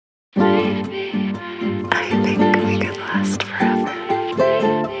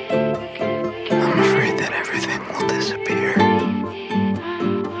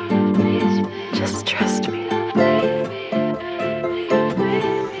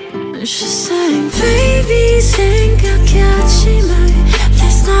She sang, baby 생각하지 마.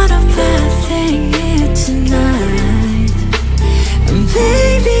 There's not a bad thing here tonight.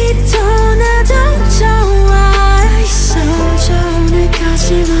 Baby 떠나도 좋아. 있어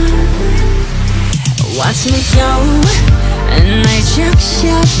오늘까지만. Watch me go. 날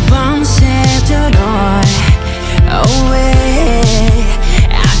적셔 밤새도록 away.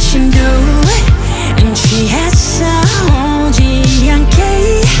 아침도 취했어 오지 않게.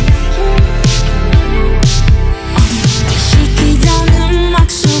 시키던 음악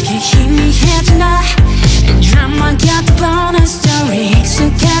속에 희미해진 나. 드라마 같은 뻔한 스토리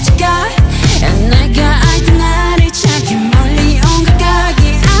익숙해져가. 내가 알던 나를 찾기 멀리 온 것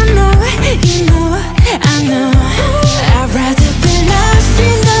같게. I know, you know, I know. I'd rather be lost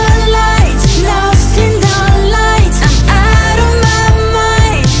in the light, lost in the light. I'm out of my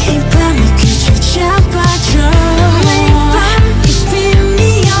mind. 이 밤을 그저 잡아줘. 매일 밤 you spin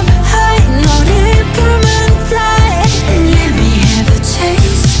me up high. 너를 보면 die. Let me have a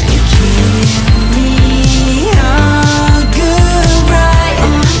taste and give me a good ride.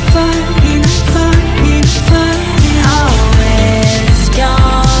 I'm falling, I'm falling, falling. Always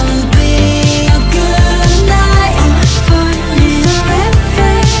gonna be a good night. I'm falling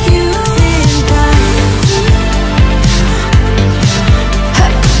forever, you and I.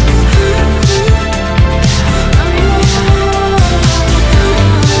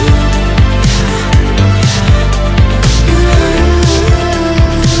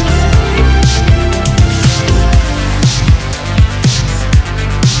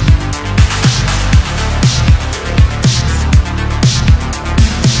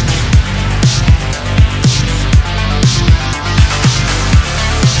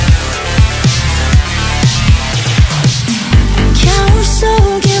 겨울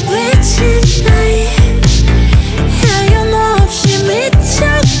속에 비친 나이. 하염없이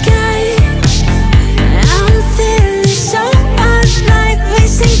미쳐가. I'm feeling so alive,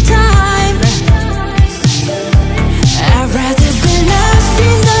 wasting time. I'd rather be lost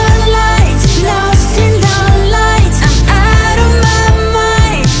in the light, lost in the light. I'm out of my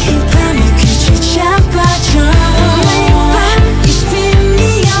mind. 이 밤을 그저 잡아줘. 매일 밤 you spin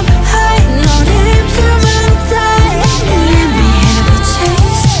me up high. 너를 보면 die. Let me have a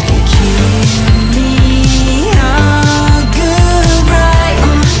taste and give me a good ride.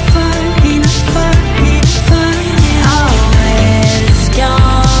 I'm falling, I'm falling, falling. Always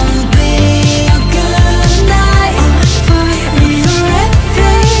gonna be a good night. I'm falling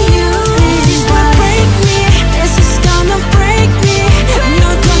forever, you. This is what break me. This is gonna break me. No,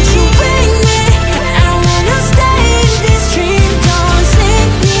 don't you break me. I wanna stay in this dream. Don't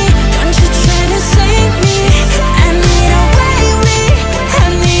save me. Don't you try to save me. I need a way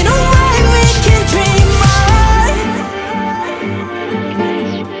we can dream more.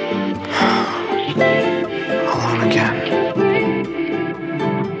 Alone again.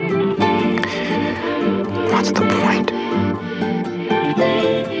 What's the point?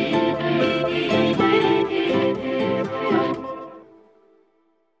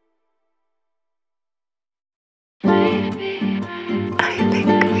 I think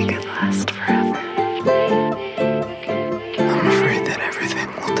we could last forever. I'm afraid that everything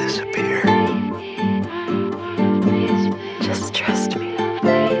will disappear. Just trust me.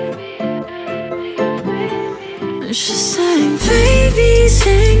 She sang, baby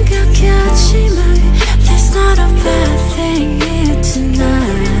생각하지 마. There's not a bad thing here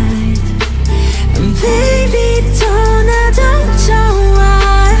tonight. Baby 떠나도 좋아.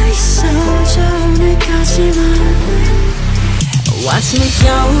 있어 오늘까지만. Watch me go.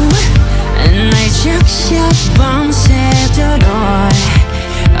 날 적셔 밤새도록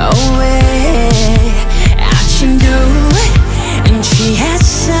away. 아침도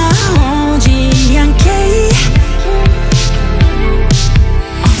취했어 오지 않게.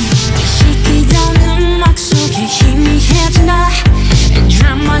 시키던 음악 속에 희미해진 나.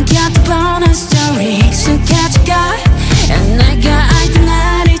 드라마 같은 뻔한 스토리 익숙해져가. 내가 알던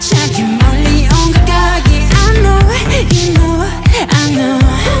나를 찾기 멀리 온 것 같게. I know, you know, I know.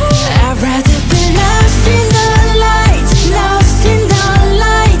 I'd rather be lost in the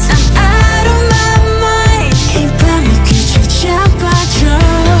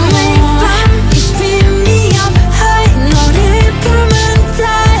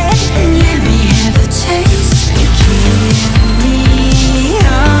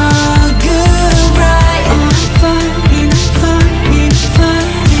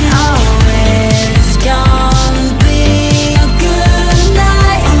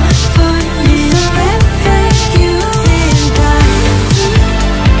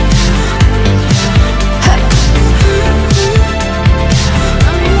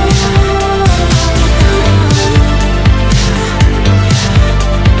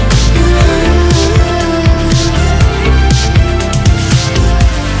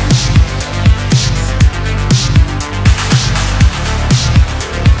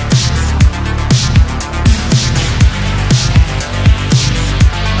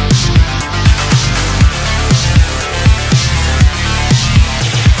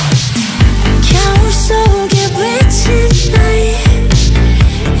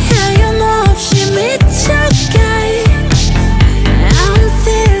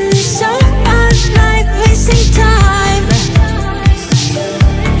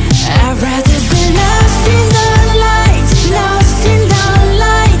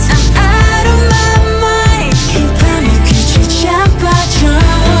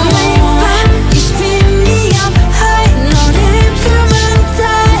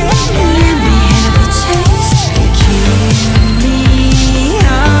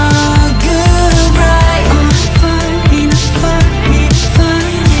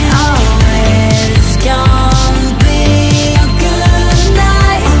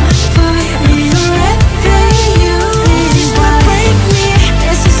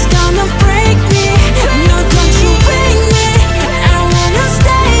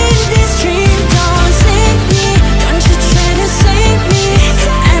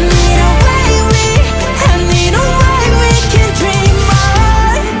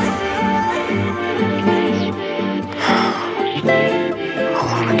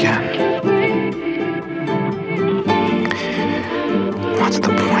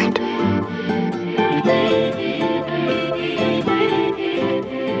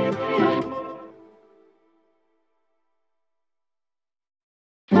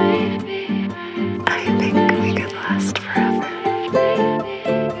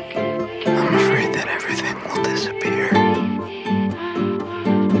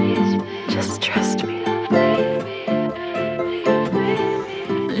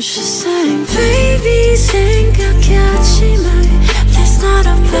She sang, baby 생각하지 마. There's not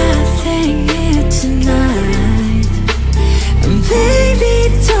a bad thing here tonight. Baby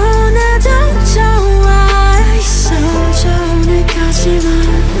떠나도 좋아. 있어 좋네 가지마.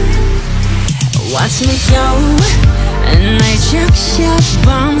 Watch me go. 날 적셔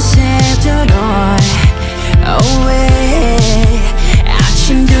밤새도록 away.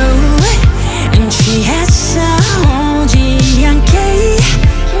 아침도 취했어 오지 않게.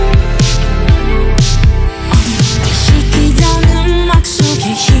 시키던 음악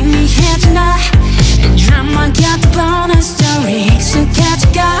속에 희미해진다. 드라마 같은 bonus story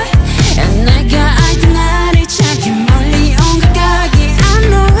익숙해져가. 내가 알던 나를 찾기 멀리 온 것 같기. I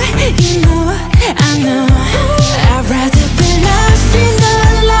know, you know, I know. I'd rather be lost in the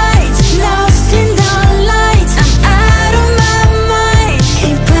light, lost in the light. I'm out of my mind. 이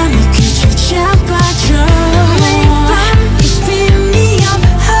밤이 귀를 잡아줘. 매일 밤 you spin me up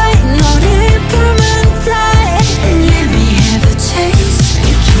high. 너를 부르면 die. Let me have a taste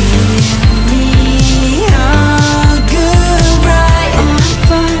and give me a good ride. Oh, I'm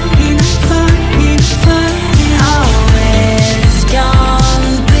falling, I'm falling, I'm falling. Always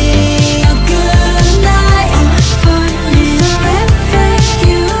gonna be a good night. Oh, I'm falling forever,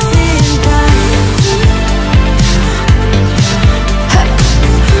 you and I.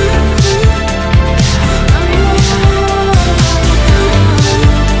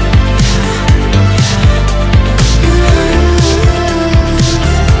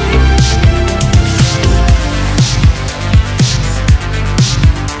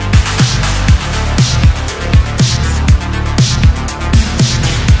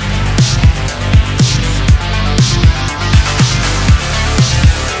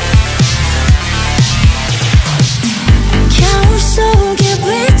 겨울 속에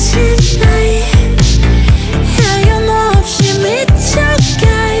비친 나이 하염없이 미쳐가.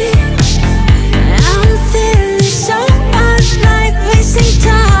 I'm feeling so alive, wasting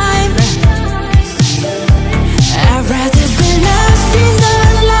time. I'd rather be lost in the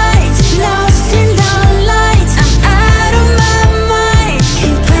light, lost in the light. I'm out of my mind. 이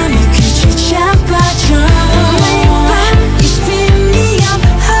밤이 귀를 잡아줘. 매일 밤 you spin me up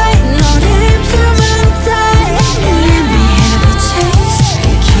high. 너를 부르면 die. Let me have a taste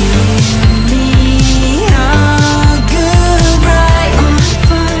and give me a good ride. Oh, I'm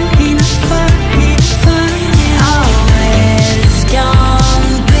falling, I'm falling, I'm falling. Always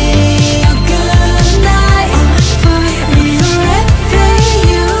gonna be a good night. Oh, I'm falling forever,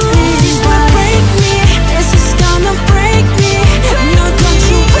 you is what break me. This is gonna break me. No, don't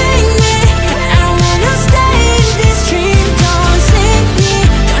you break me. I wanna stay in this dream. Don't sink me.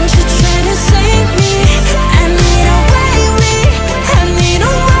 Don't you try to save me. I need a way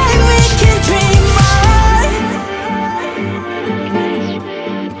we can dream on.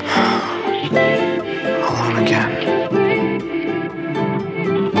 Alone again.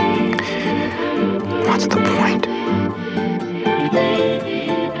 What's the point?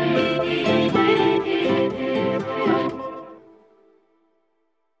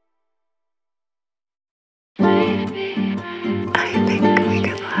 I think we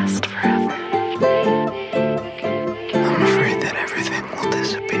could last forever. I'm afraid that everything will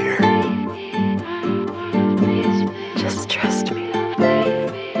disappear. Just trust me.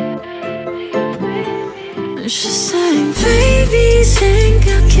 She sang, baby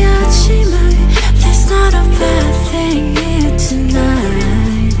생각하지 마. There's not a bad thing here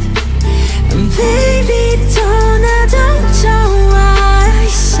tonight. Baby 떠나도 좋아.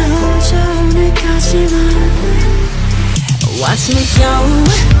 있어 좋네 가지마. Watch me go.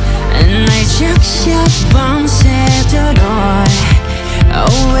 날 적셔 밤새도록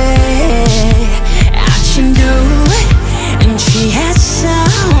away. 아침도 취했어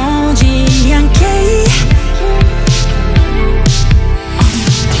오지 않게.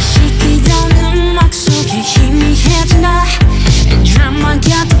 시키던 음악 속에 희미해진다. 드라마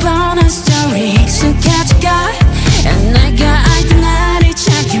같은 bonus story 익숙해져가. 내가 알던 나를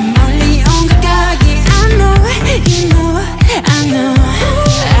찾기 멀리 온 것 같기. I know, you know, I know.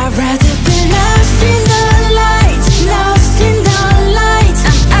 I'd rather be lost in the light, lost in the light.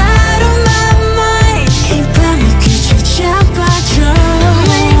 I'm out of my mind. 이 밤이 귀를 잡아줘.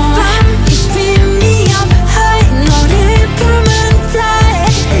 매일 밤 you spin me up high. 너를 부르면 die.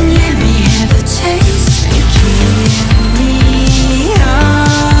 Let me have a taste and give me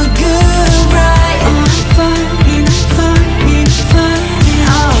a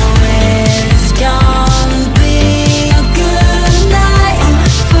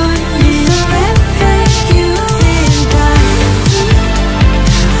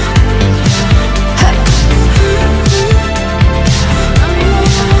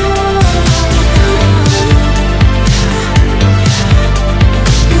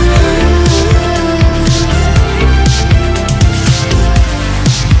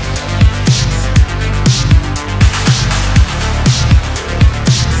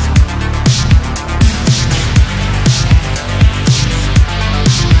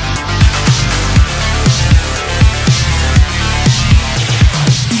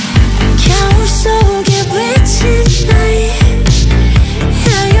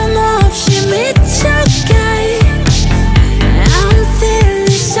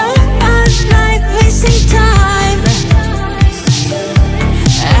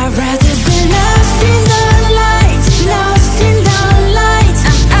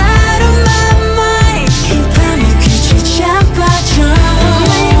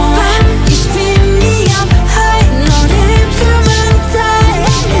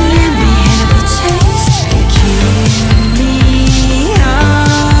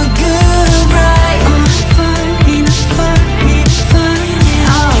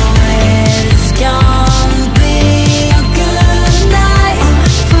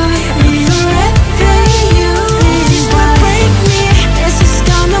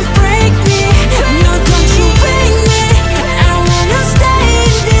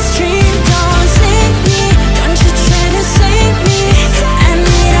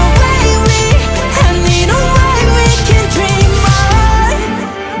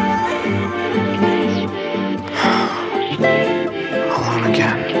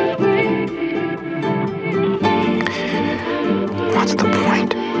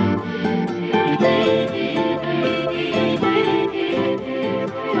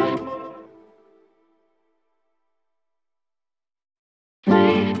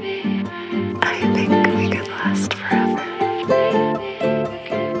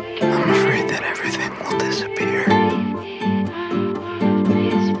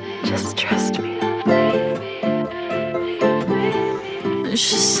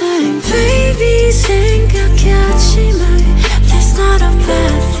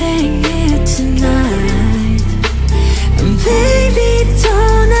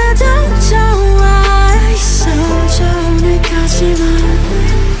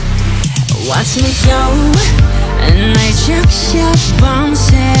Watch me go 날 적셔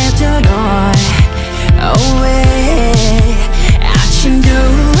밤새도록 away 아침도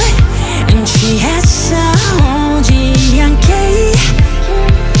취했어 오지 않게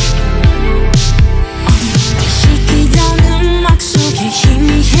시키던 음악 속에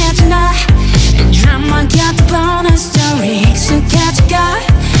희미해진 나 드라마 같은 bonus story 익숙해져가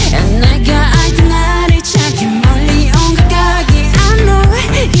내가 알던 나를 찾기 멀리 온 것 같기 I know,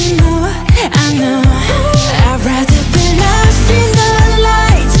 you know, I know I'd rather be lost in the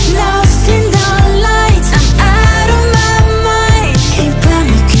light lost in the light I'm out of my mind 이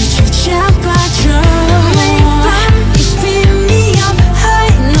밤이 귀를 잡아줘 매일 밤 you spin me up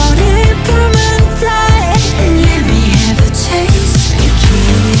high 너를 보면 die Let me have a taste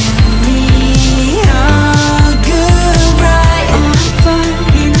give me a good ride enough fun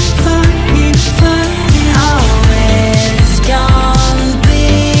enough fun always gonna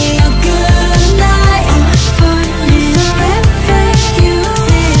be a good night enough fun forever you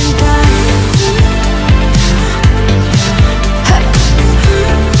and I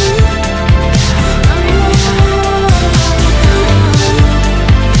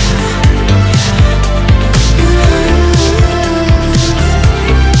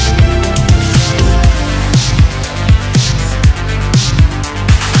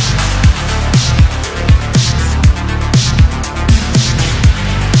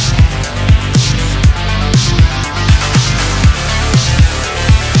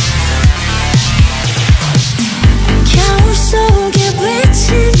겨울 속에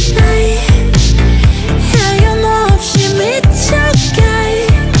비친 나이 하염없이 미쳐가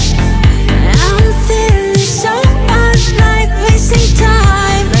I'm feeling so alive wasting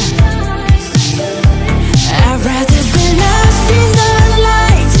time I'd rather be lost in the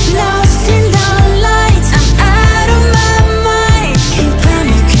light lost in the light I'm out of my mind 이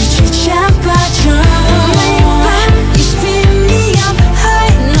밤이 귀를 잡아줘 매일 밤 you spin me up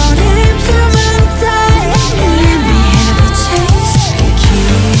high 너를 보면 die Let me have a taste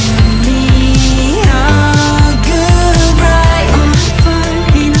give me a good ride enough fun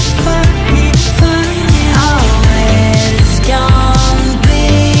always gonna be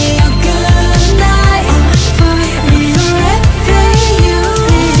a good night forever you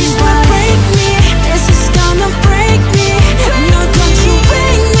This is what break me This is gonna break me No, don't you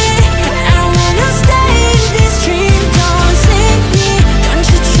break me I wanna stay in this dream Don't save me Don't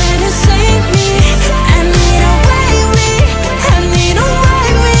you try to save me I need a way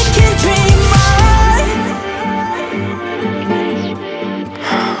we can dream more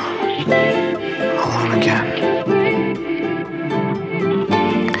Alone again.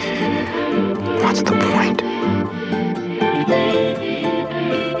 What's the point?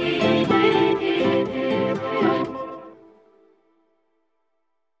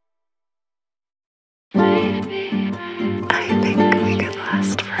 I think we could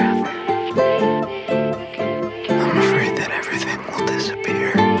last forever. I'm afraid that everything will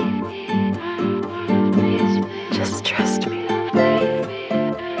disappear. Just trust me.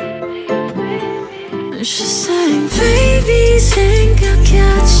 She's saying baby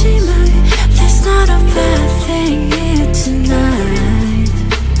생각하지 마 There's not a bad thing here tonight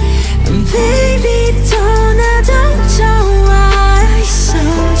Baby 떠나도 좋아 있어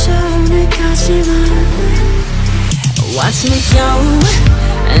좋은 가지마 Watch me go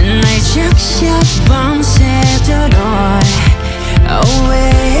날 적셔 밤새도록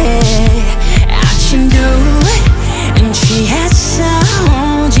away 아침도 취했어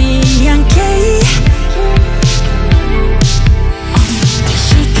오지 않게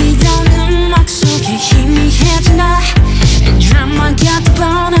시키던 음악 속에 희미해진 나 드라마 같은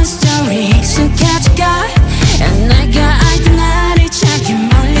bonus story 익숙해져가 내가 알던 나를 찾기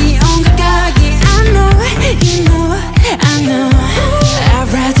멀리 온 것 같기 I know, you know, I know I'd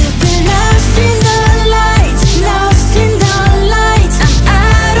rather be lost in the light lost in the light I'm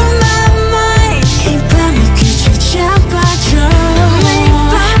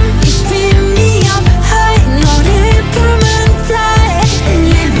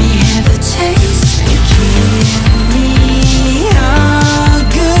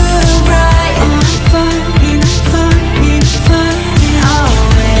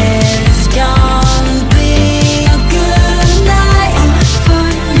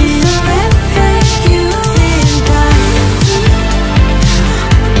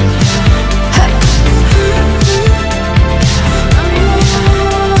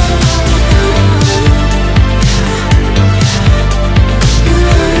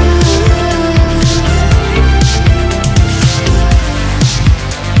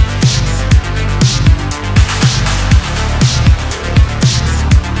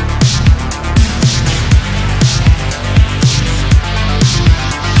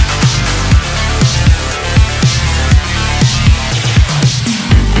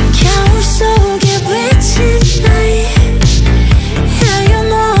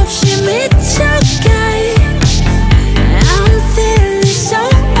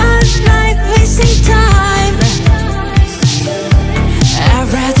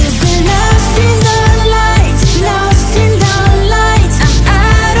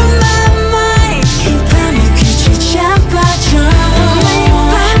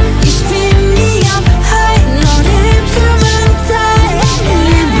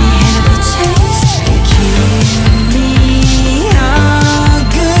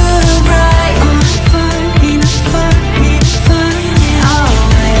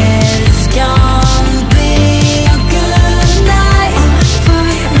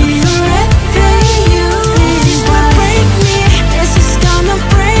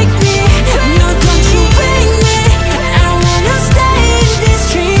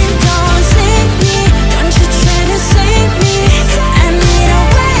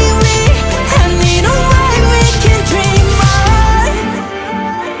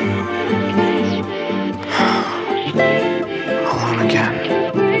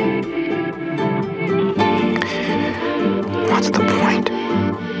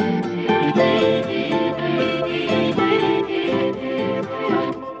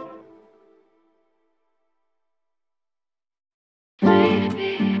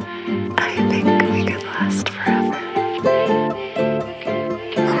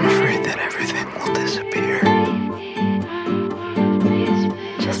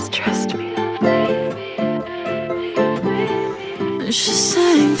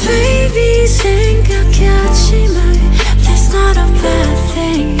saying, baby, 생각하지 마. There's not a bad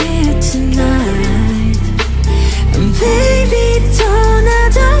thing here tonight. Baby,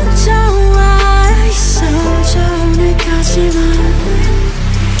 떠나도 좋아. 있어 좋네 가지마.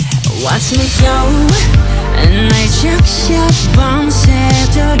 Watch me go. 날 적셔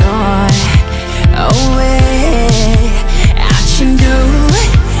밤새도록 away. 아침도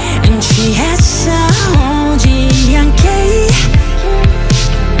취했어 오지 않게.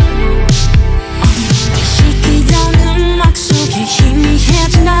 시키던 음악 속에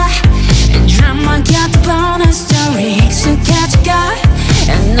희미해진다. 드라마 같은 bonus story 익숙해져가.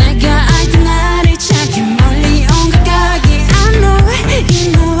 내가 알던 나를 찾기 멀리 온 것 같기. I know, you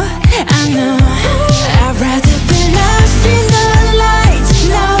know, I know. I'd rather be lost in the light,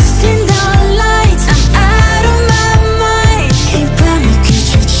 lost in the light. I'm out of my mind. 이 밤이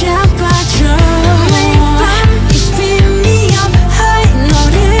끝을 잡아줘. 매일 밤 you spin me up high.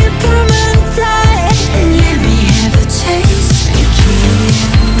 너를 부르면 die. Let me have a taste and give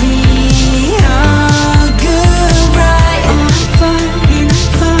me a good ride. I'm falling, I'm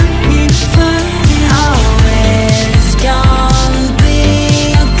falling, I'm falling. Always gonna be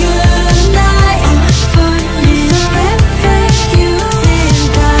a good night. I'm falling forever, you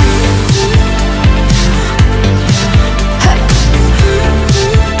and I.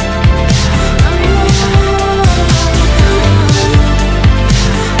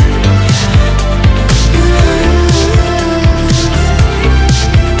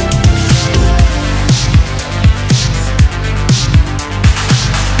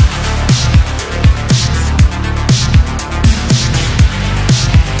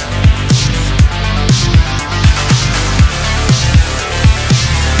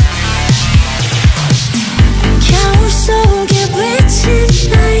 겨울 속에 비친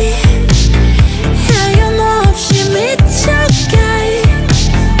나이. 하염없이 미쳐가.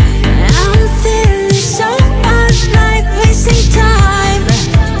 I'm feeling so alive, wasting time.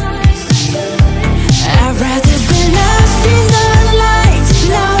 I'd rather be lost in the light,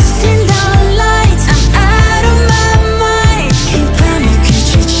 lost in the light. I'm out of my mind. 이 밤이 끝을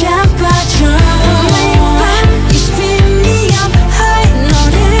잡아줘. 매일 밤 you spin me up high.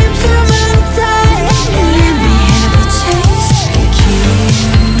 너를 부르면 die. Let me have a taste and give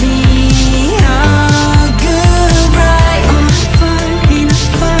me a good ride. I'm falling, I'm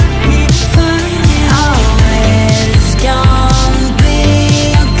falling, I'm falling. Always gonna be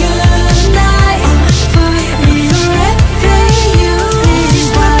a good night. I'm falling forever, you. This is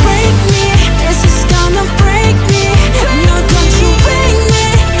what break me. This is gonna break me. No, don't you break me.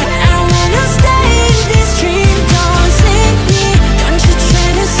 I wanna stay in this dream. Don't sink me. Don't you try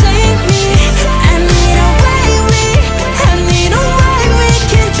to save me. I need a way we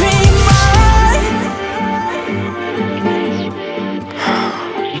can dream on.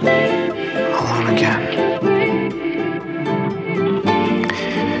 Alone again.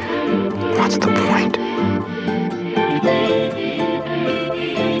 What's the point?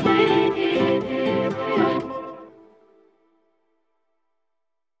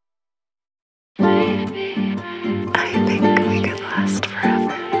 I think we could last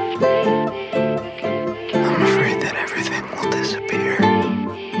forever. I'm afraid that everything will disappear.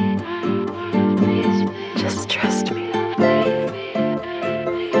 Just trust me.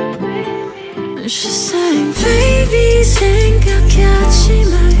 She's saying, baby, 생각하지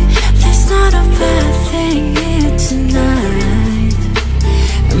마. There's not a bad thing here tonight.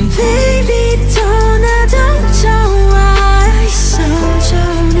 Baby, 떠나도 좋아. 있어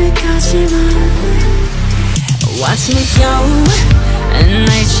좋네 가지마. Watch me go. 날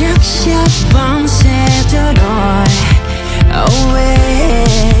적셔 밤새도록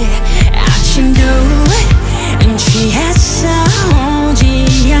away. 아침도 취했어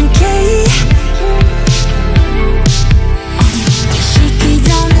오지 않게. 시키던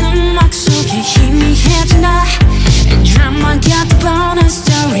음악 속에 희미해진다. 드라마 같은 bonus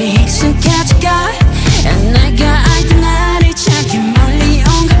story 익숙해져.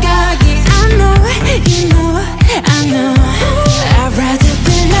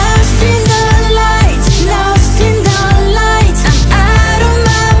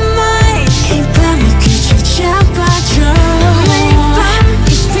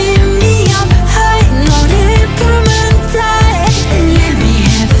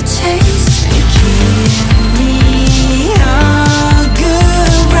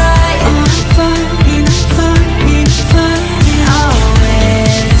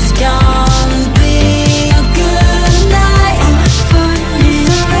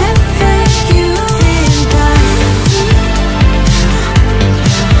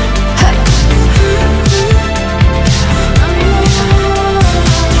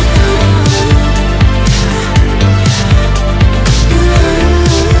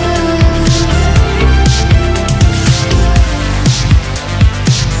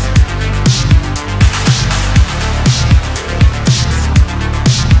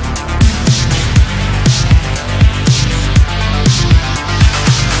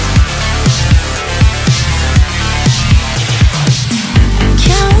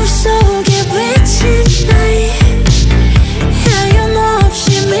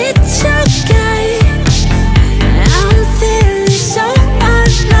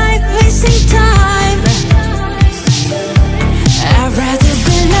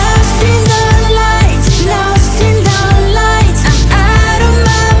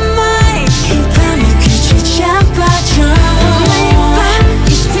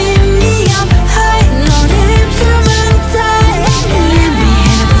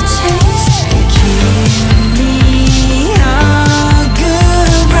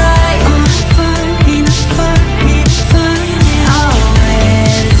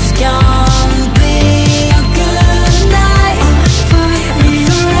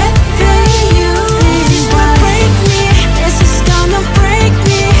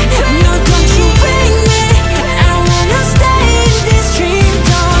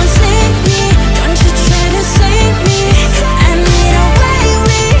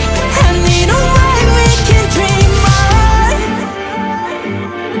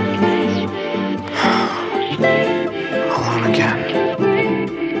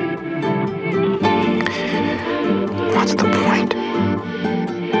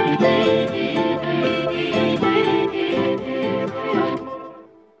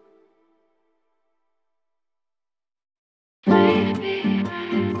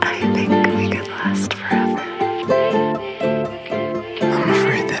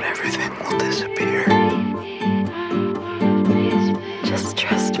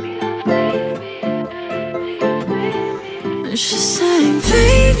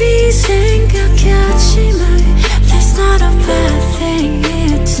 생각하지만 there's not a bad thing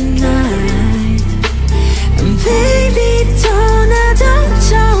here tonight. Baby 떠나도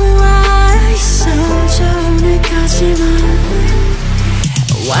좋아 있어 오늘까지만.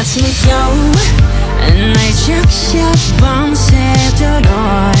 Watch me go 날 적셔 밤새도록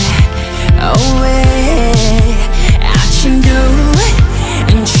away. 아침도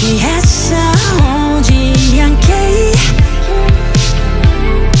취했어 오지 않게.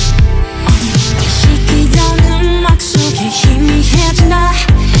 시키던 음악 속에 희미해지나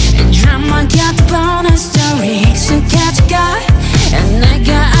드라마 같은 bonus story 익숙해져가. 내가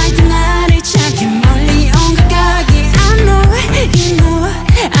알던 나를 찾기 멀리 온 것 같기. I know, you know,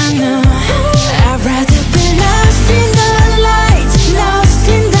 I know. I'd rather be lost in the light, lost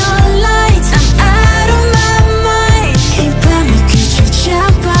in the light. I'm out of my mind. 이 밤이 귀를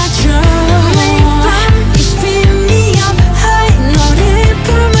잡아줘. 매일 밤 you spin me up high. 너를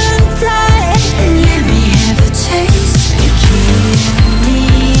부르면 die. Let me have a taste. Give me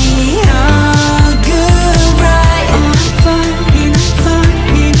a good ride. Enough fun, enough fun,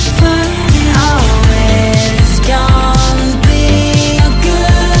 enough fun. Always gonna be a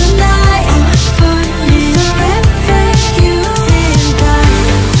good night. Enough fun, forever you and I.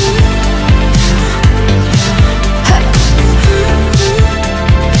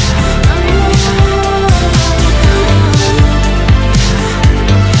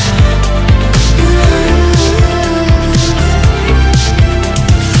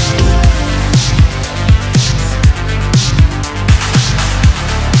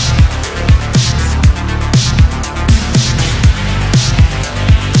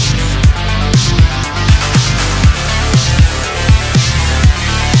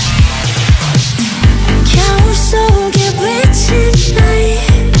 겨울 속에 비친 night.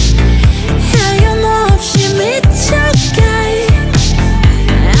 하염없이 미쳐가.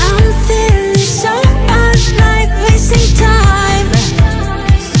 I'm feeling so alive, wasting time.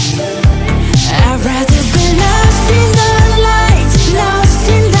 I'd rather be lost in the light, lost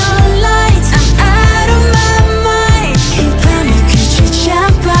in the light. I'm out of my mind. 이 밤이 귀를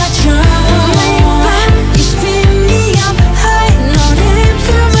잡아줘. 매일 밤 you spin me up high. 너를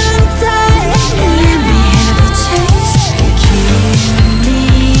부르면 die. Let me have a taste. Give me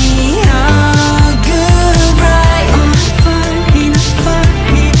a good ride. Enough fun, enough fun,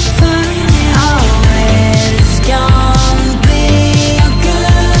 enough fun. Always gonna be a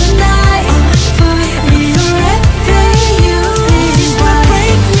good night. Enough fun, forever you. This is what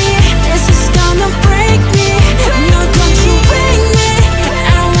break me. This is gonna break me. No, don't you break me.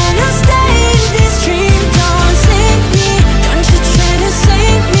 I wanna stay in this dream. Don't save me. Don't you try to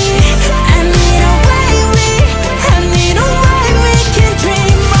save me. I need a way we can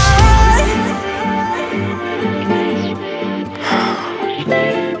dream more.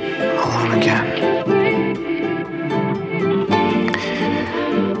 Alone again.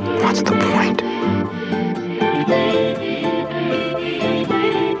 What's the point?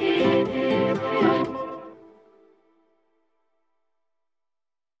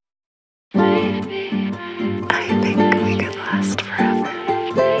 I think we could last forever.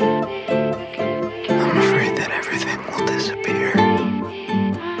 I'm afraid that everything will disappear.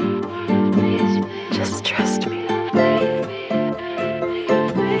 Just trust me.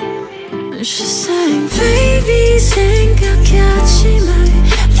 She's saying, baby 생각하지만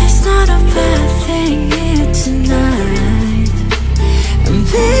there's not a bad thing here tonight.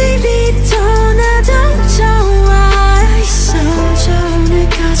 Baby 떠나도 좋아 있어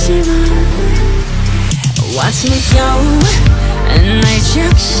오늘까지만. Watch me go 날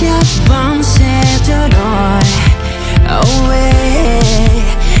적셔 밤새도록 away.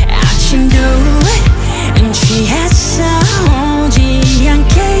 아침도 취했어 오지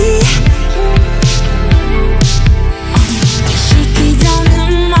않게. 시키던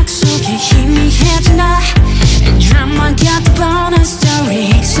음악 속에 희미해지나 드라마 같은 bonus story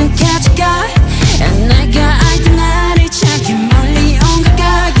익숙해져가. 내가 알던 나를 찾기 멀리 온 것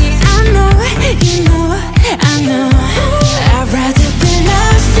같기. I know, you know, I know. I'd rather be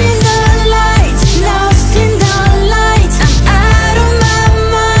lost in the light, lost in the light. I'm out of my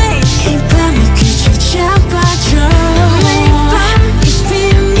mind. 이 밤이 귀를 잡아줘. 매일 밤 you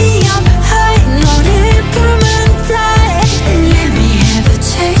spin me up high. 너를 부르면 die. Let me have a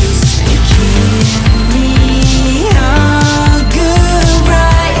taste. Give me a good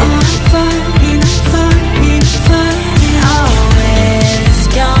ride. Enough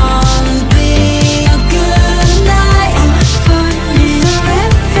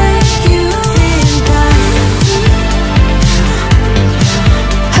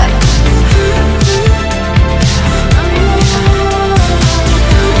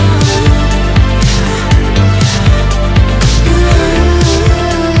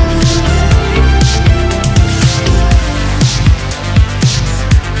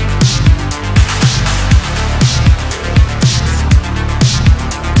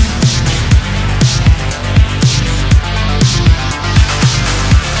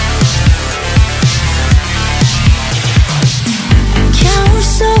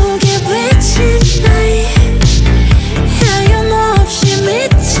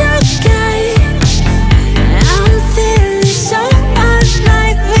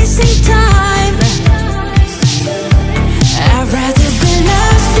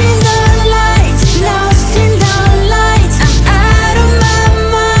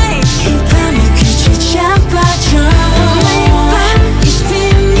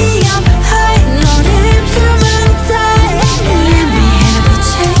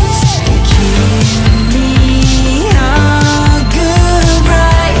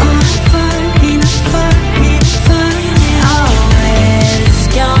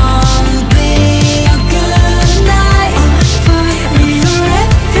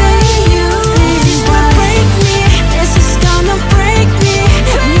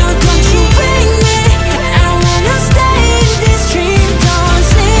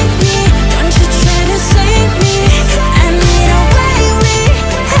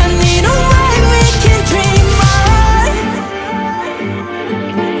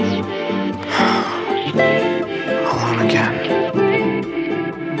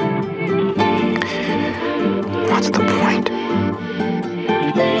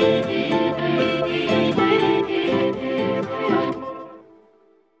I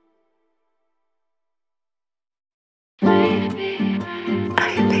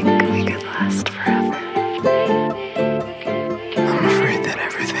think we could last forever. I'm afraid that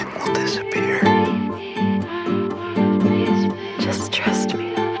everything will disappear. Just trust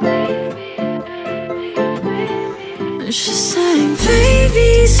me. She's saying,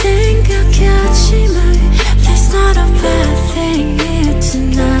 baby, 생각하지 마. There's not a bad thing here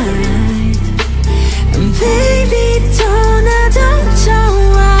tonight. And baby, 떠나도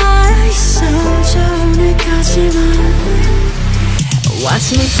좋아. 있어, 좋을 거지만. Watch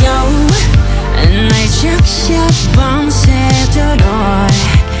me go, 날 적셔 밤새도록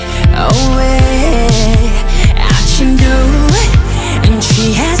away. 아침도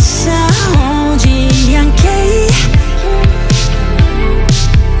취했어 오지 않게.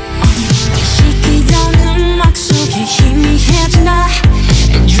 시키던 음악 속에 희미해진다.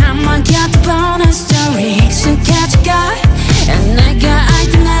 드라마 같은 bonus story 익숙해져가. 내가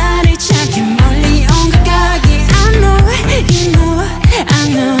알던 나를 찾기 멀리 온 것 같게. I know, you know, I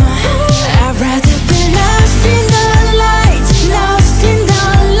know. I'd rather be lost in the light, lost in the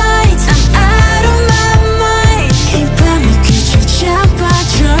light. I'm out of my mind. 이 밤이 끝을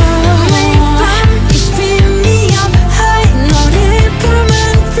잡아줘. 매일 밤 you spin me up high. 너를 부르면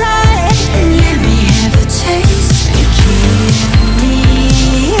die. Let me have a taste and give me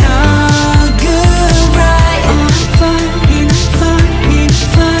a good ride. Oh, I'm falling, I'm falling, I'm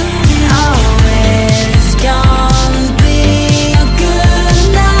falling. Always gonna be a good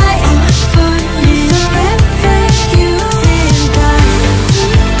night. Oh, I'm falling forever, you and I.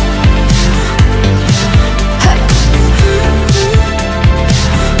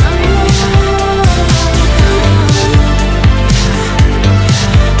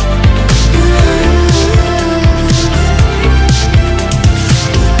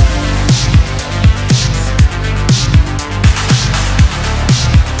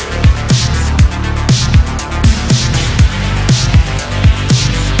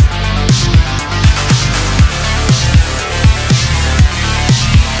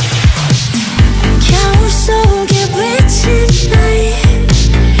 겨울 속에 비친 나이.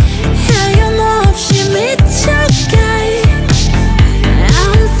 하염없이 미쳐가.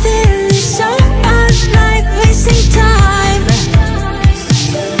 I'm feeling so alive, wasting time.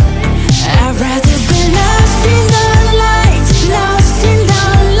 I'd rather be lost in the light, lost in the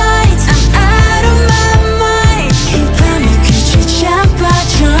light. I'm out of my mind. 이 밤이 끝을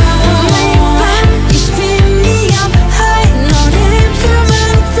잡아줘. 매일 밤 you spin me up high. 너를 부르면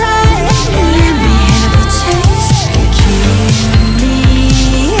die. Let me have a taste and give me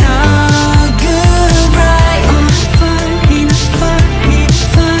a good ride. Oh, I'm falling, I'm falling, I'm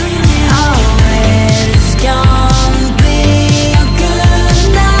falling. Always gonna be a good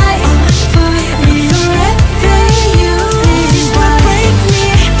night. Oh, I'm falling forever, you. This is what break me.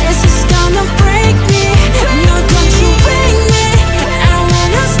 This is gonna break me. No, don't you break me. I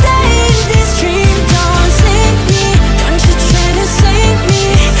wanna stay in this dream. Don't sink me. Don't you try to save me.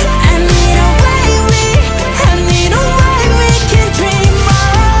 I need a way we can dream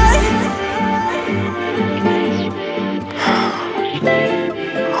on.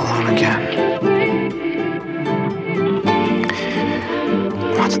 Alone again.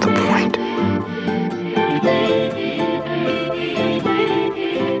 What's the point?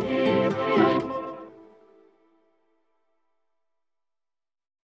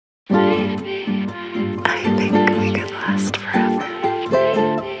 I think we could last forever.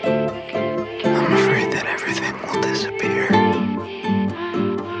 I'm afraid that everything will disappear.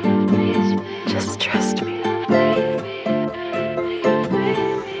 Just trust me.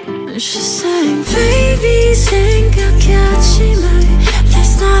 She's saying, baby, 생각하지 마.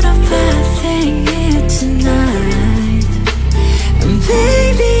 There's not a bad thing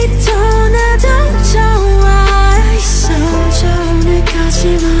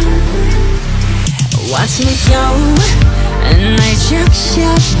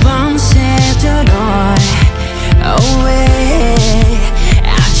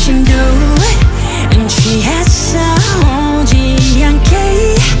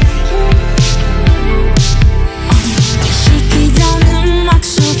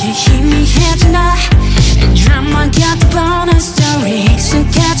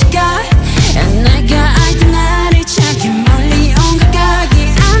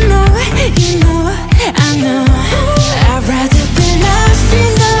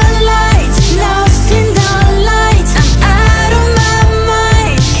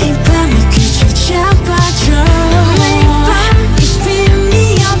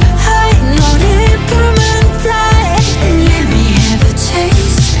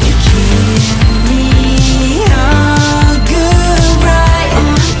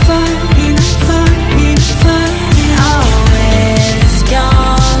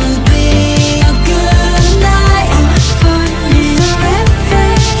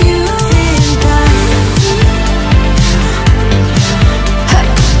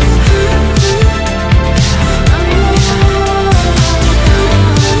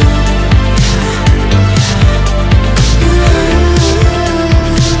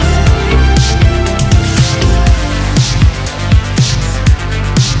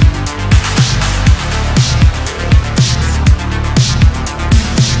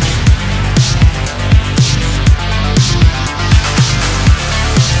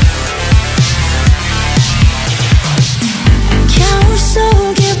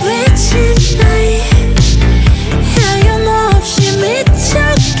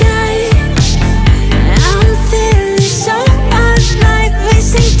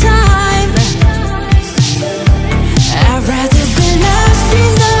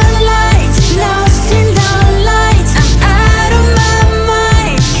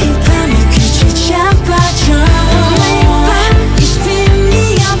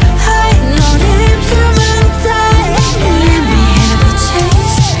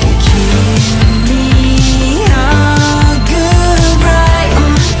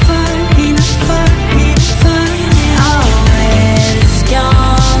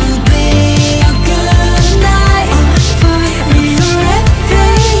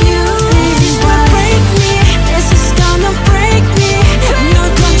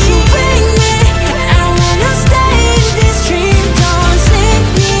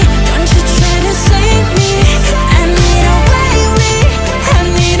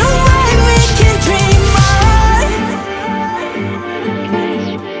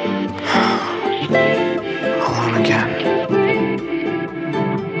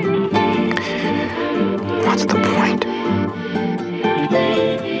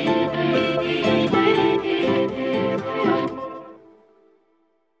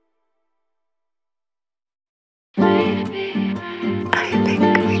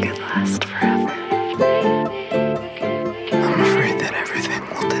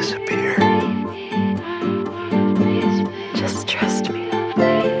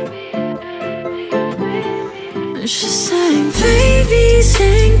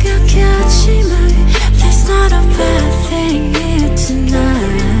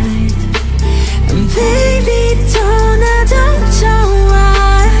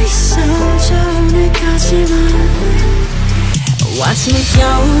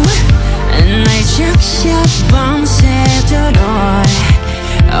날 적셔 밤새도록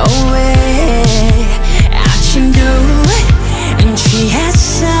away 아침도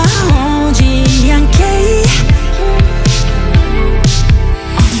취했어 오지 않게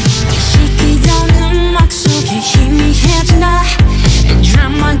시키던 음악 속에 희미해진다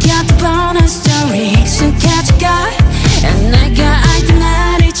드라마 같은 bonus story 익숙해져가 내가 알던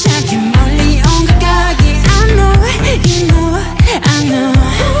나를 찾기 멀리 온 것 같기 I know, you know, I know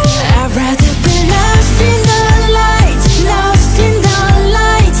I'd rather be lost in the light lost in the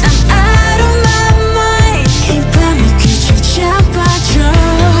light I'm out of my mind 이 밤이 귀를 잡아줘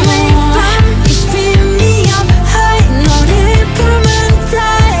매일 밤 You spin me up high 너를 부르면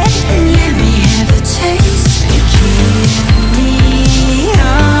die Let me have a taste Give me a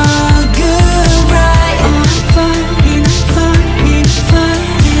good ride I'm falling, I'm falling, I'm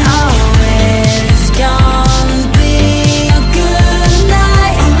falling Always gonna be a good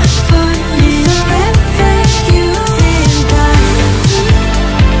night I'm falling forever you and I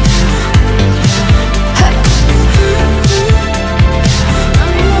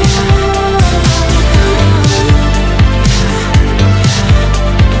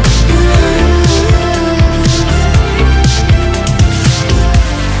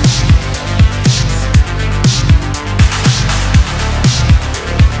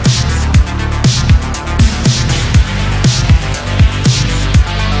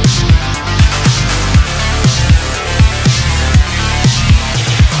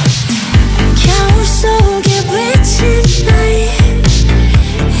겨울 속에 비친 나이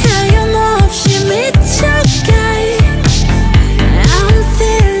하염없이 미쳐가 I'm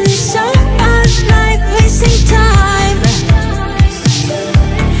feeling so alive wasting time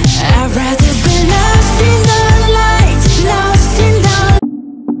I'd rather be lost in the light lost in the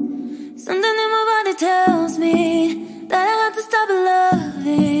Something in my body tells me that I have to stop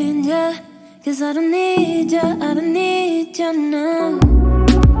loving you Cause I don't need you, I don't need you now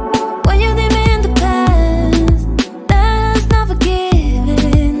When you leave me in the past, that's not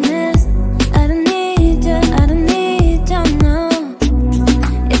forgiveness I don't need you, I don't need you, no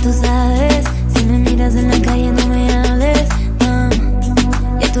Ya tú sabes, si me miras en la calle no me hables, no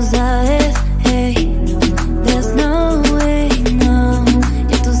Ya tú sabes, hey, there's no way, no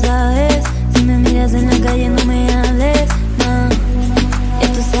Ya tú sabes, si me miras en la calle no me hables, no Ya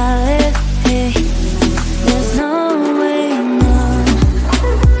tú sabes, hey, there's no way, no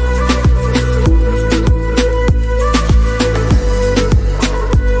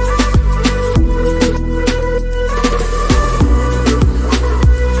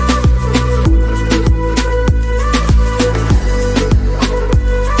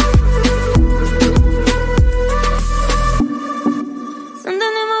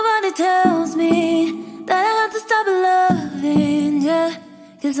Something in my body tells me that I have to stop loving you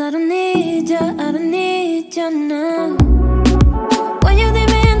Cause I don't need you, I don't need you now When you leave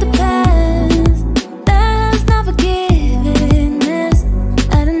me in the past, that's not forgiveness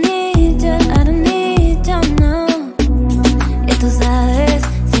I don't need you, I don't need you, no Ya tú sabes,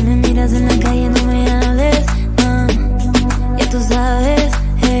 si me miras en la calle no me hables, no Ya tú sabes,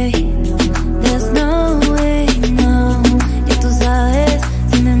 hey, there's no way, no Ya tú sabes,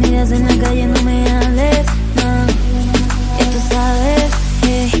 si me miras en la calle no me hables, no Ya tú sabes,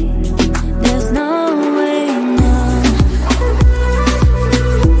 hey, there's no way, no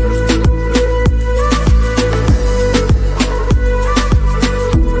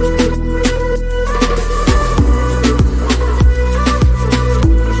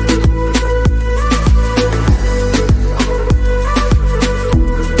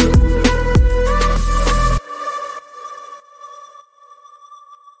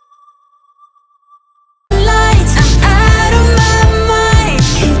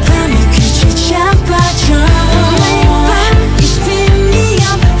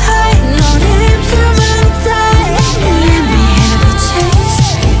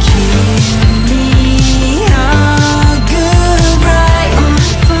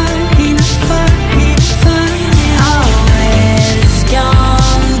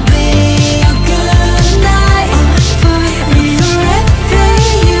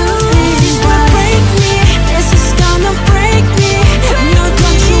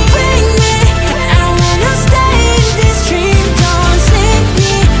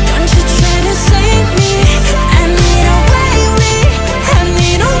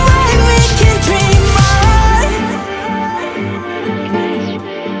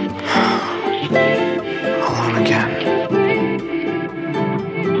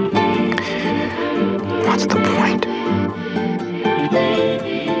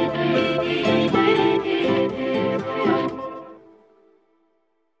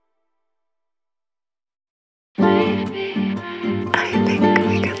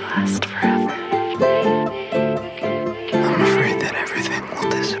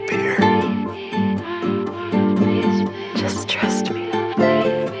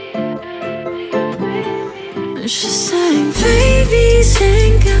She sang, baby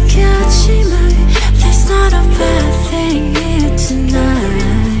생각하지 마. There's not a bad thing here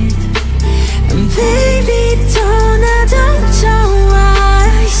tonight. And baby 떠나도 좋아.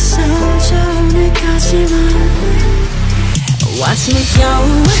 있어 좋은 가지마. Watch me go.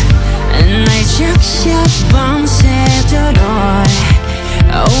 날 적셔 밤새도록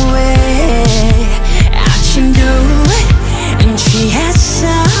away. 아침도 취했어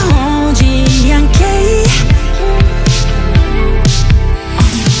오지 않게.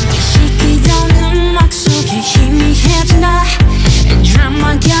 시키던 음악 속에 희미해지나.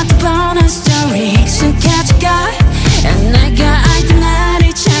 드라마 같은 bonus story 익숙해져가. 내가 알던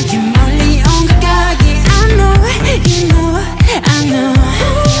나를 찾기 멀리 온 것 같게. I know, you know, I know.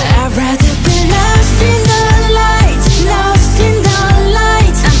 I'd rather be lost in the light, lost in the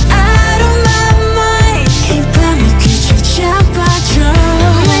light. I'm out of my mind. 이 밤이 끝을 잡아줘.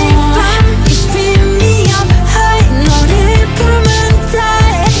 매일 밤 you spin me up high. 너를 부르면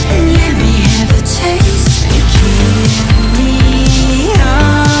die. Let me have a taste and give me a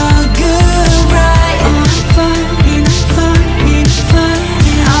good ride. I'm falling, I'm falling, I'm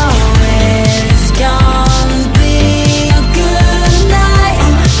falling. Always gonna be a good night.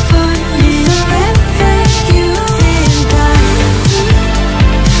 I'm falling forever, you and I.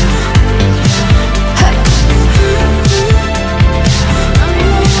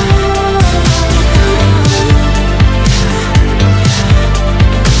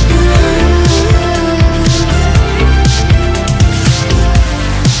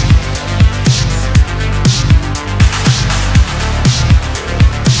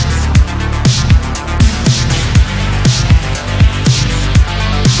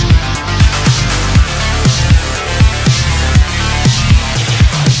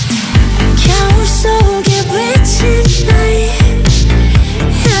 겨울 속에 비친 나이.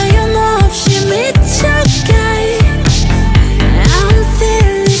 하염없이 미쳐가. I'm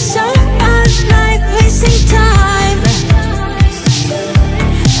feeling so alive, wasting time.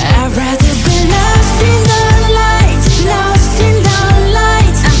 I'd rather be lost in the light, lost in the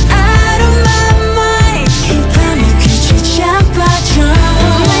light. I'm out of my mind. 이 밤이 끝을 잡아줘.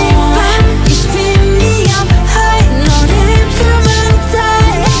 매일 밤 you spin me up high. 너를 부르면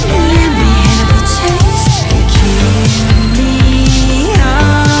die. Let me have a taste and give me a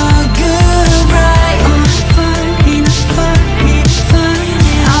good ride. I'm falling, I'm falling, I'm falling.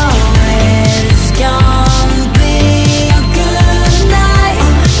 Always gonna be a good night.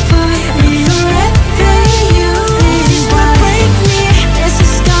 I'm falling forever, you and I. This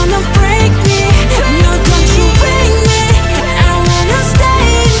is gonna break me. You're gonna break me. I wanna stay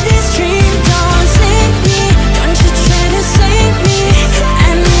in this dream. Don't save me. Don't you try to save me. I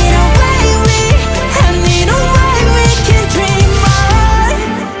need a way we can dream on.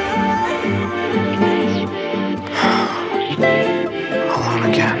 Alone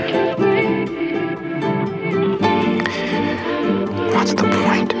again. What's the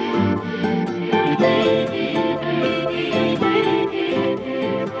point?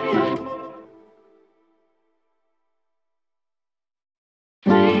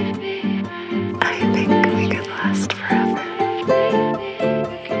 I think we could last forever.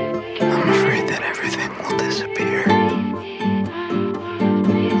 I'm afraid that everything will disappear.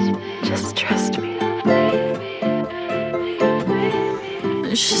 Just trust me.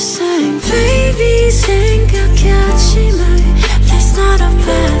 She sang, baby 생각하지 마. There's not a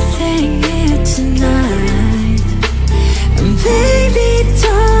bad thing here tonight. And baby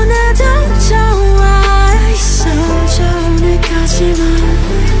떠나도 좋아. 있어 좋은 가지마.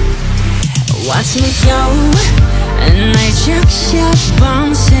 Watch me go. 날 적셔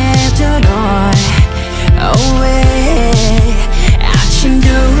밤새도록 away. 아침도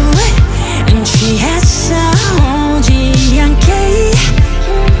취했어 오지 않게.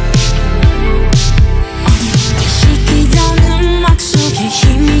 시키던 음악 속에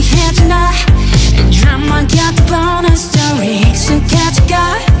희미해지나. 드라마 같은 bonus story 익숙해져가.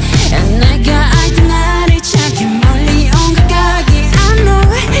 내가 알던 나를 찾기 멀리 온 것 같게. I know,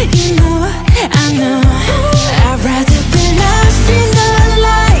 you know, I know.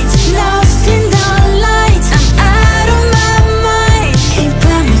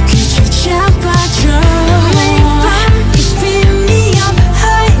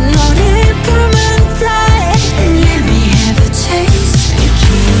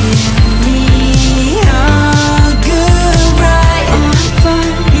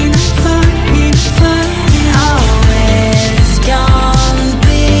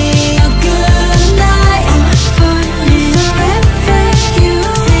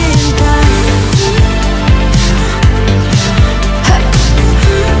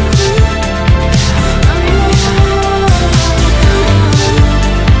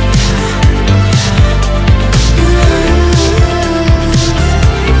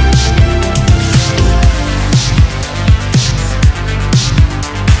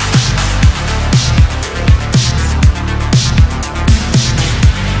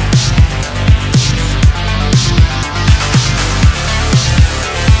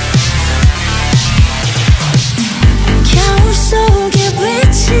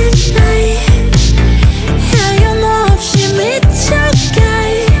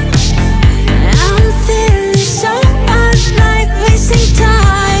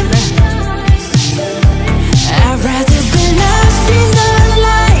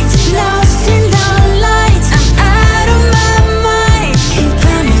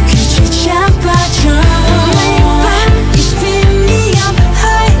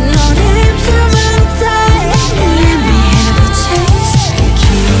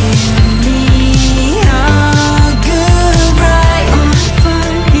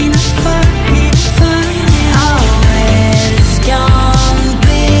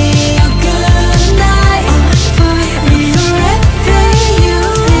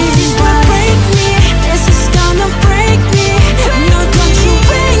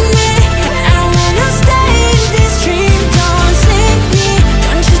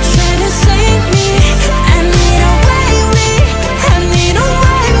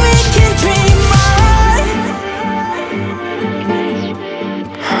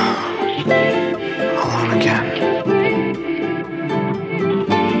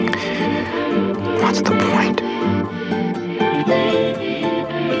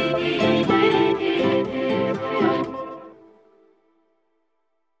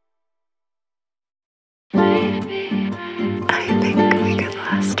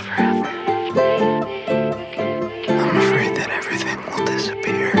 will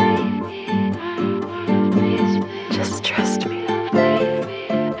disappear. Just trust me.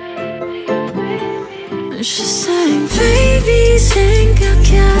 She sang, baby,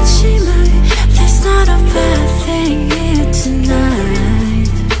 생각하지 마. There's not a bad thing here tonight.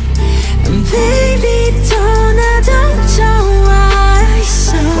 And baby, 떠나도 좋아.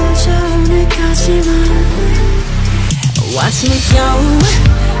 있어, 오늘까지만. Watch me go.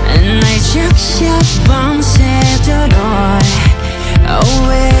 날 적셔 밤새도록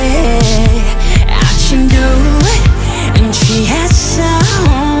away. 아침도 취했어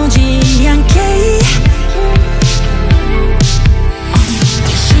오지 않게.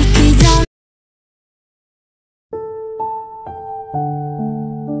 시키던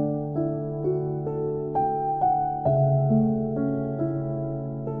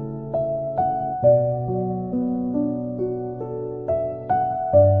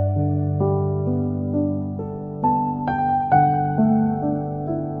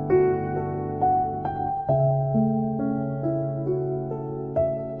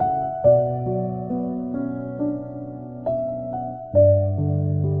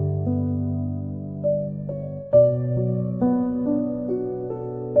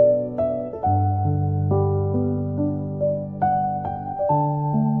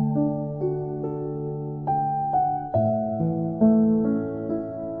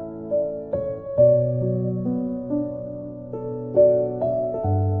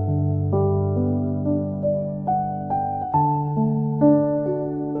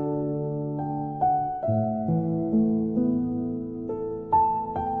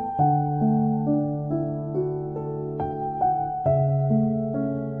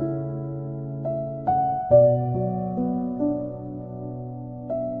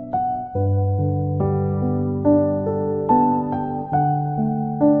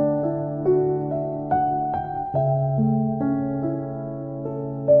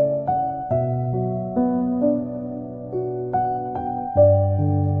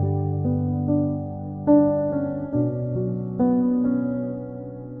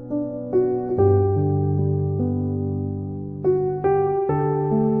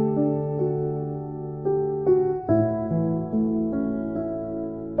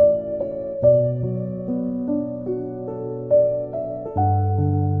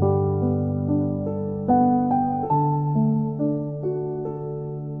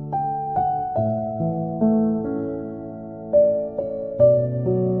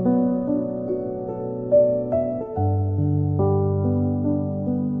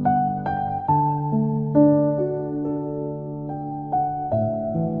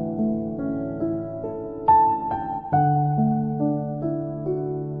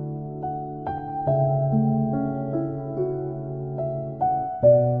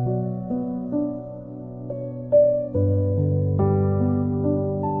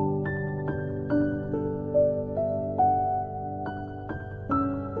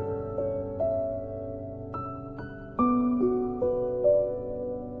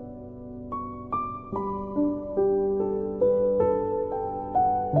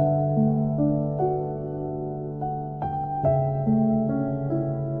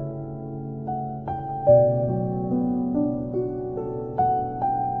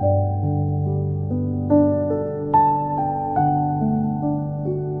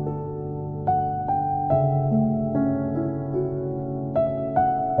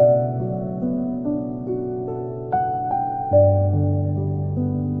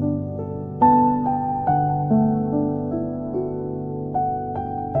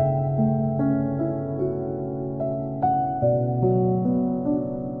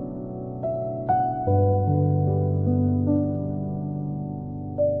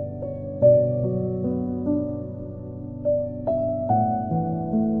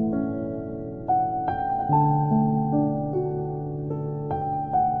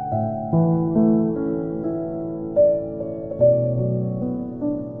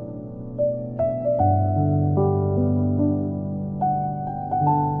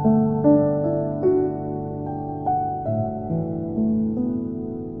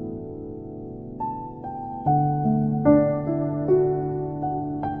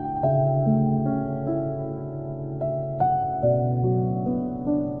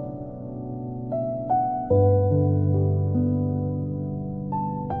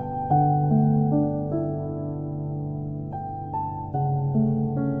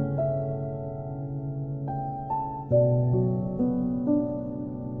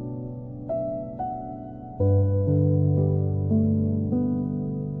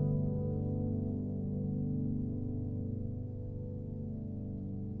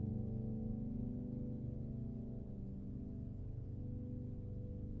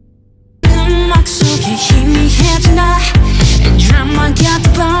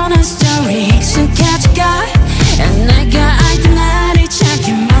드라마 같은 story 익숙해져가 And 내가 알던 나를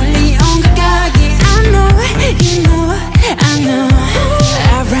찾기 멀리 온 것 같기 I know, you know, I know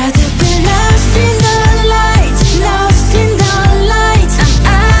I'd rather be lost in the light Lost in the light I'm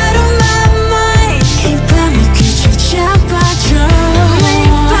out of my mind 이 밤의 끝을 잡아줘 매일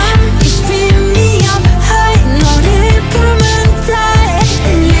밤 You spin me up high 너를 부르면 die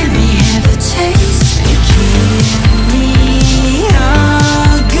Let me have a taste and give me a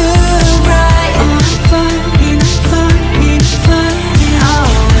good ride Oh I'm falling, I'm falling, I'm falling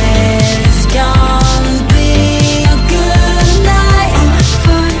Always gonna be a good night Oh I'm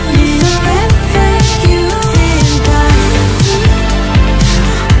falling forever you and I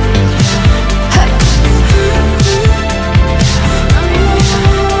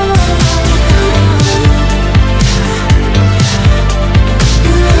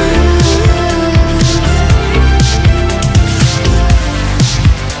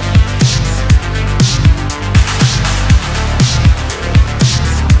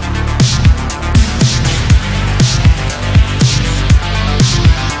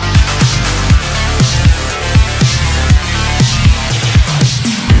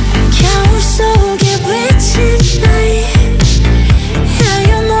겨울 속에 비친 나이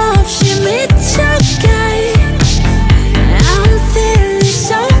하염없이 미쳐가 I'm feeling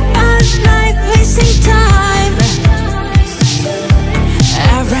so alive wasting time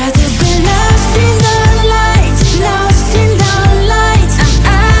I'd rather be lost in the light Lost in the light I'm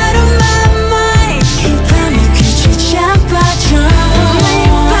out of my mind 이 밤의 끝을 잡아줘 매일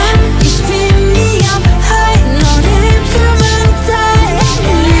밤 You spin me up high 너를 부르면 die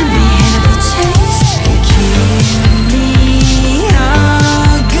Let me have a taste and give me a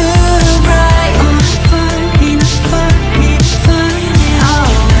good ride Oh I'm falling, I'm falling, I'm falling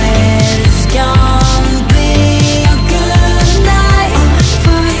Always gonna be a good night Oh I'm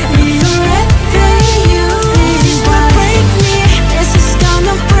falling forever you This is what break me This is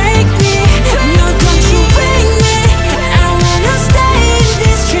gonna break me Not gonna break me I wanna stay in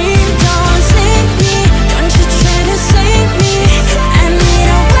this dream Don't save me Don't you try to save me I need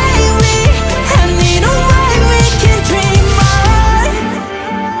a way we can dream on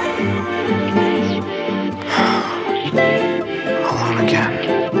Alone again.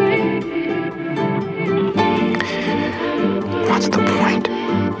 What's the point?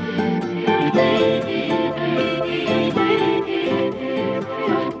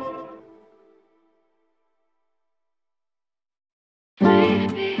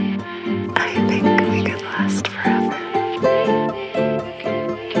 I think we could last forever.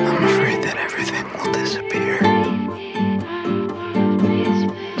 I'm afraid that everything will disappear.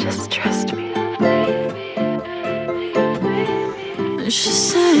 Just trust me.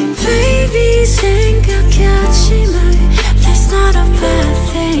 She's saying, baby, 생각하지 마. There's not a bad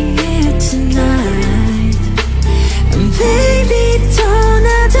thing here tonight. And baby,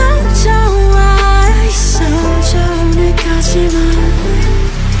 떠나도 좋아. 있어, 좋을 거지만.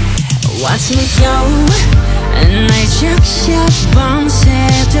 Watch me go. 날 적셔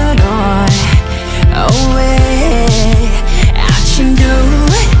밤새도록. Away. 아침도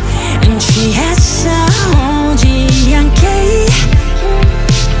취했어 오지 않게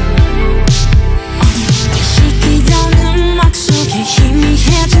시키던 음악 속에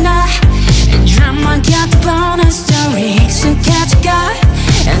희미해진다 드라마 같은 story 익숙해져가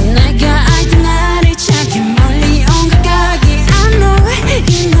내가 알던 나를 찾기 멀리 온 것 같기 I know,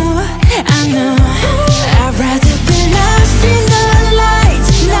 you know, I know I'd rather be lost in the light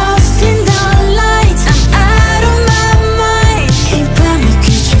Lost in the light I'm out of my mind 이 밤의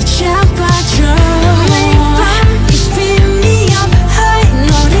끝을 잡아줘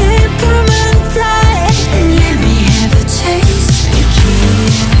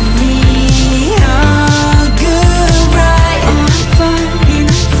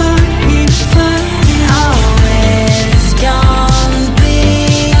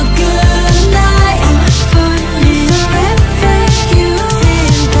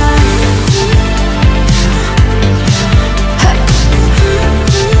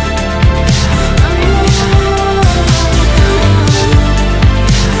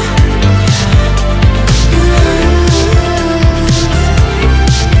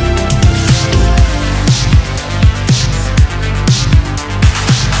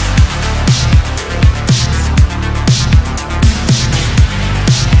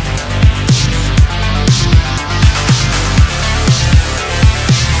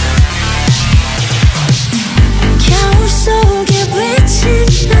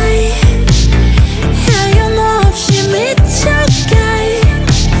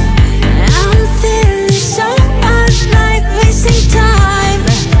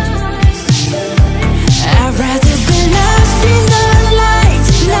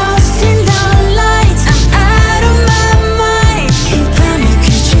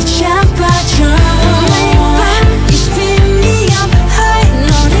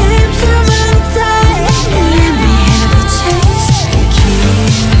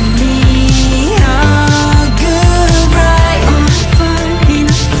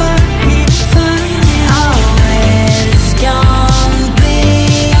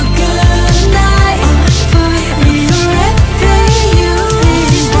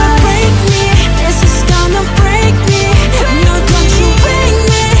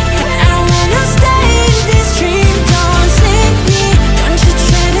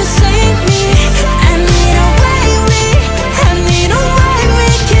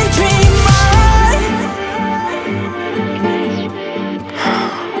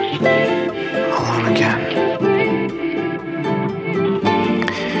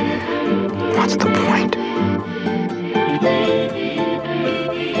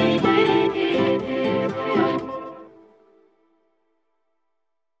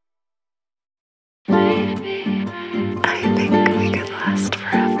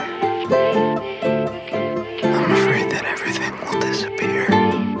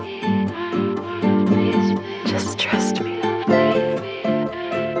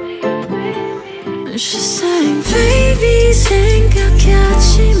She's saying, baby,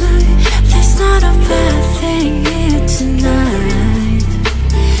 생각하지 마. There's not a bad thing here tonight.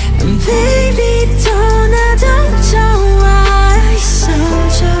 And baby, 떠나도 좋아. 있어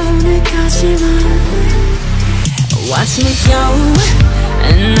좋은 가지마. Watch me go.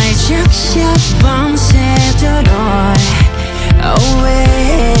 날 적셔 밤새도록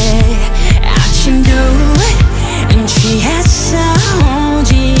away. 아침도 취했어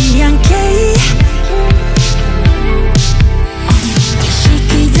오지 않게.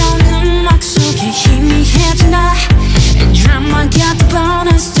 시키던 음악 속에 희미해지나. 드라마 같은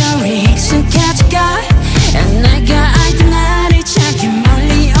bonus story 익숙해져가. 내가 알던 나를 찾기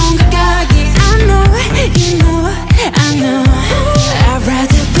멀리 온 것 같기. I know, you know, I know. I'd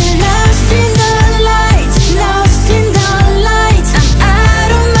rather be lost in the light, lost in the light. I'm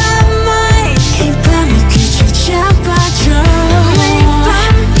out of my mind. 이 밤이 귀를 잡아줘.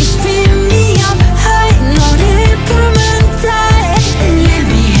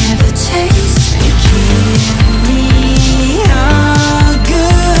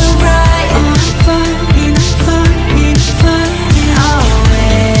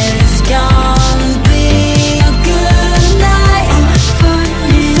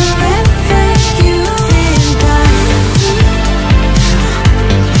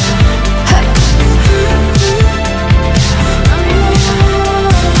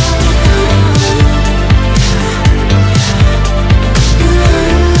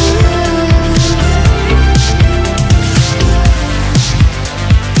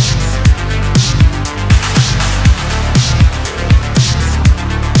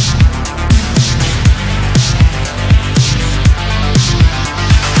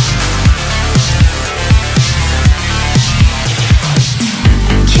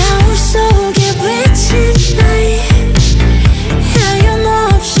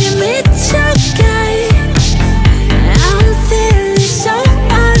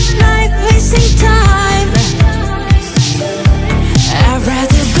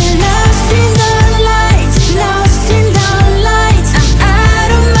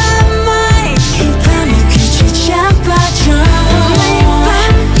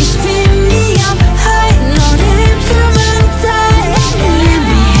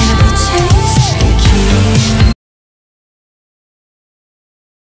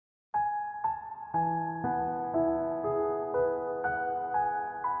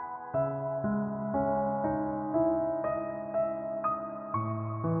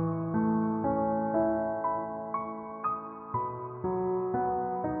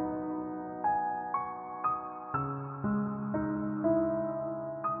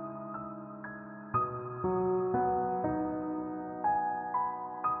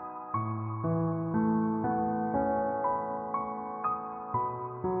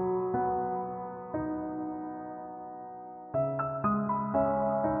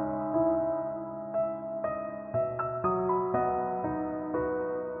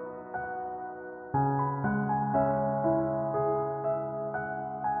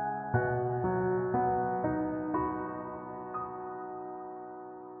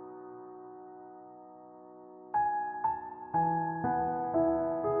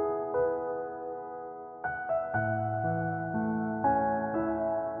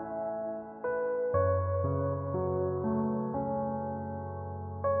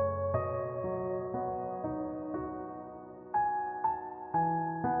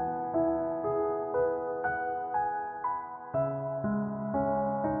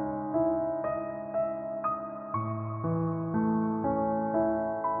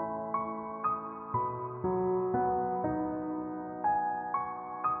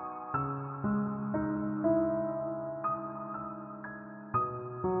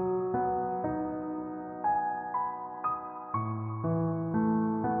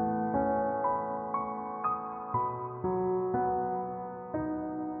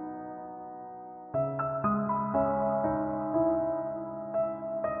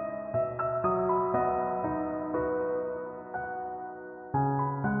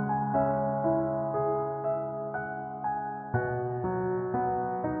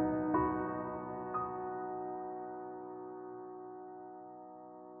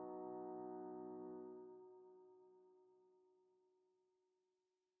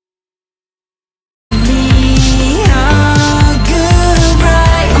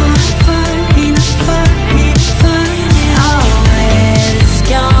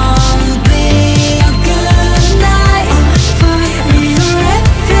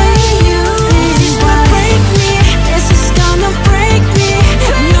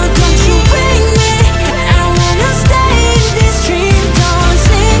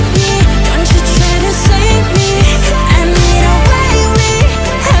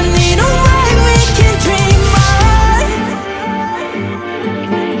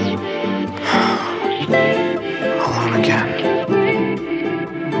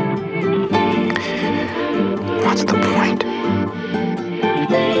 What's the point?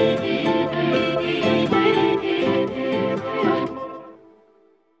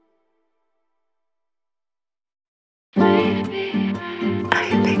 I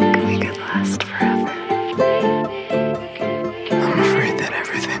think we could last forever. I'm afraid that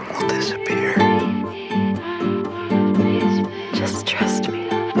everything will disappear. Just trust me.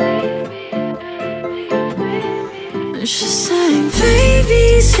 She's saying,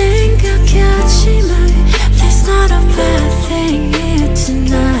 baby, 생각하지 마. There's not a bad thing here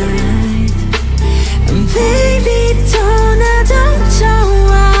tonight. And baby, 떠나도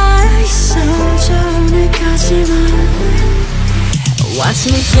좋아. 있어, 전에 가지 마. Watch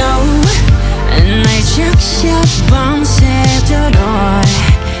me go, and I just 밤새도록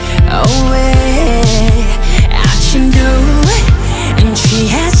away. 아침도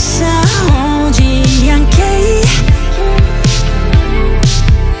취했어 오지 않게.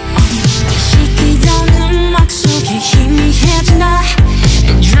 시키던 음악 속에 희미해진다.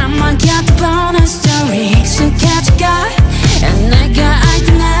 드라마 같은 bonus story 익숙해져가. 내가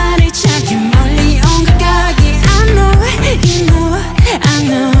알던 나를 찾기 멀리 온 것 같게. I know, you know, I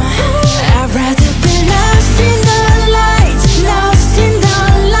know. I'd rather be lost in the light, lost in the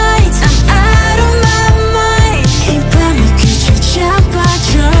light. I'm out of my mind. 이 밤이 그저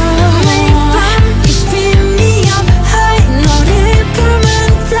잡아줘. 매일 밤 you spin me up high. 너를 보면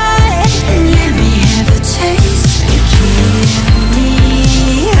die. Let me have a taste and give me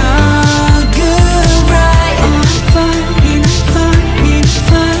a good ride. I'm falling, I'm falling,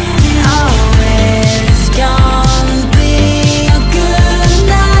 falling. Always gonna be a good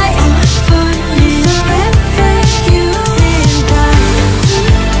night. I'm falling forever, you and I.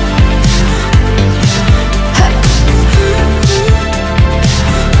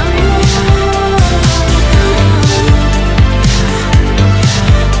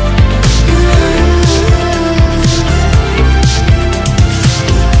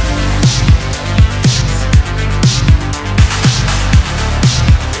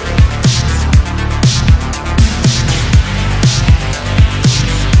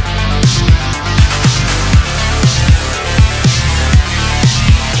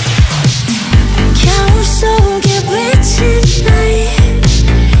 겨울 속에 비친 나이.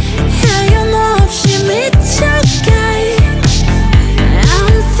 하염없이 미쳐가.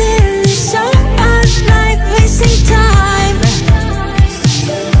 I'm feeling so alive, wasting time.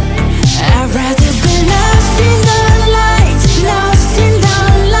 I'd rather be lost in the light, lost in the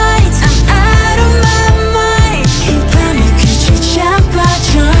light. I'm out of my mind. 이 밤이 그저 잡아줘.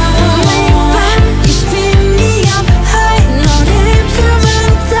 매일 밤 you spin me up high. 너를 보면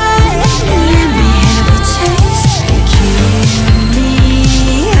die. Let me have a taste and give me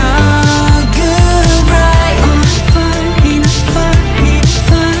a good ride. I'm falling, I'm falling,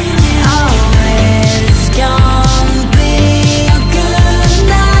 falling. Always gonna be a good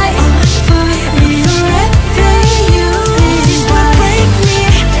night. I'm falling forever, you. This is what break me.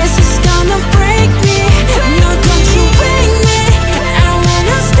 This is gonna break me. No, don't you wake me. I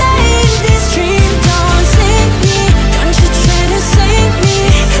wanna stay in this dream. Don't save me. Don't you try to save me.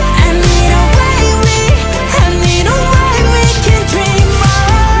 I need a way we can dream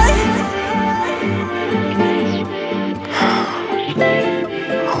on.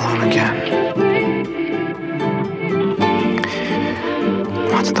 Alone again.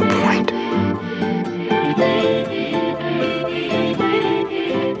 What's the point?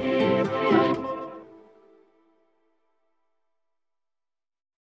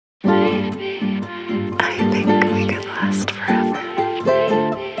 I think we could last forever.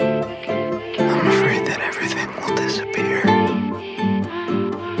 I'm afraid that everything will disappear.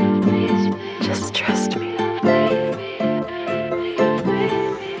 Just trust me.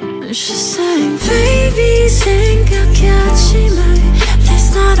 She's saying, baby, 생각하지 마. There's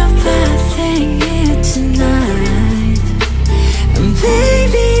not a bad thing here tonight. And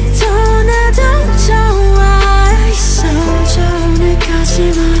baby, 떠나도 좋아. 있어, 전에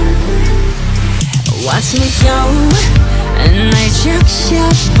가지 마. Watch me go, and I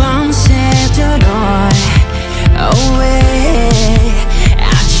just 밤새도록 away.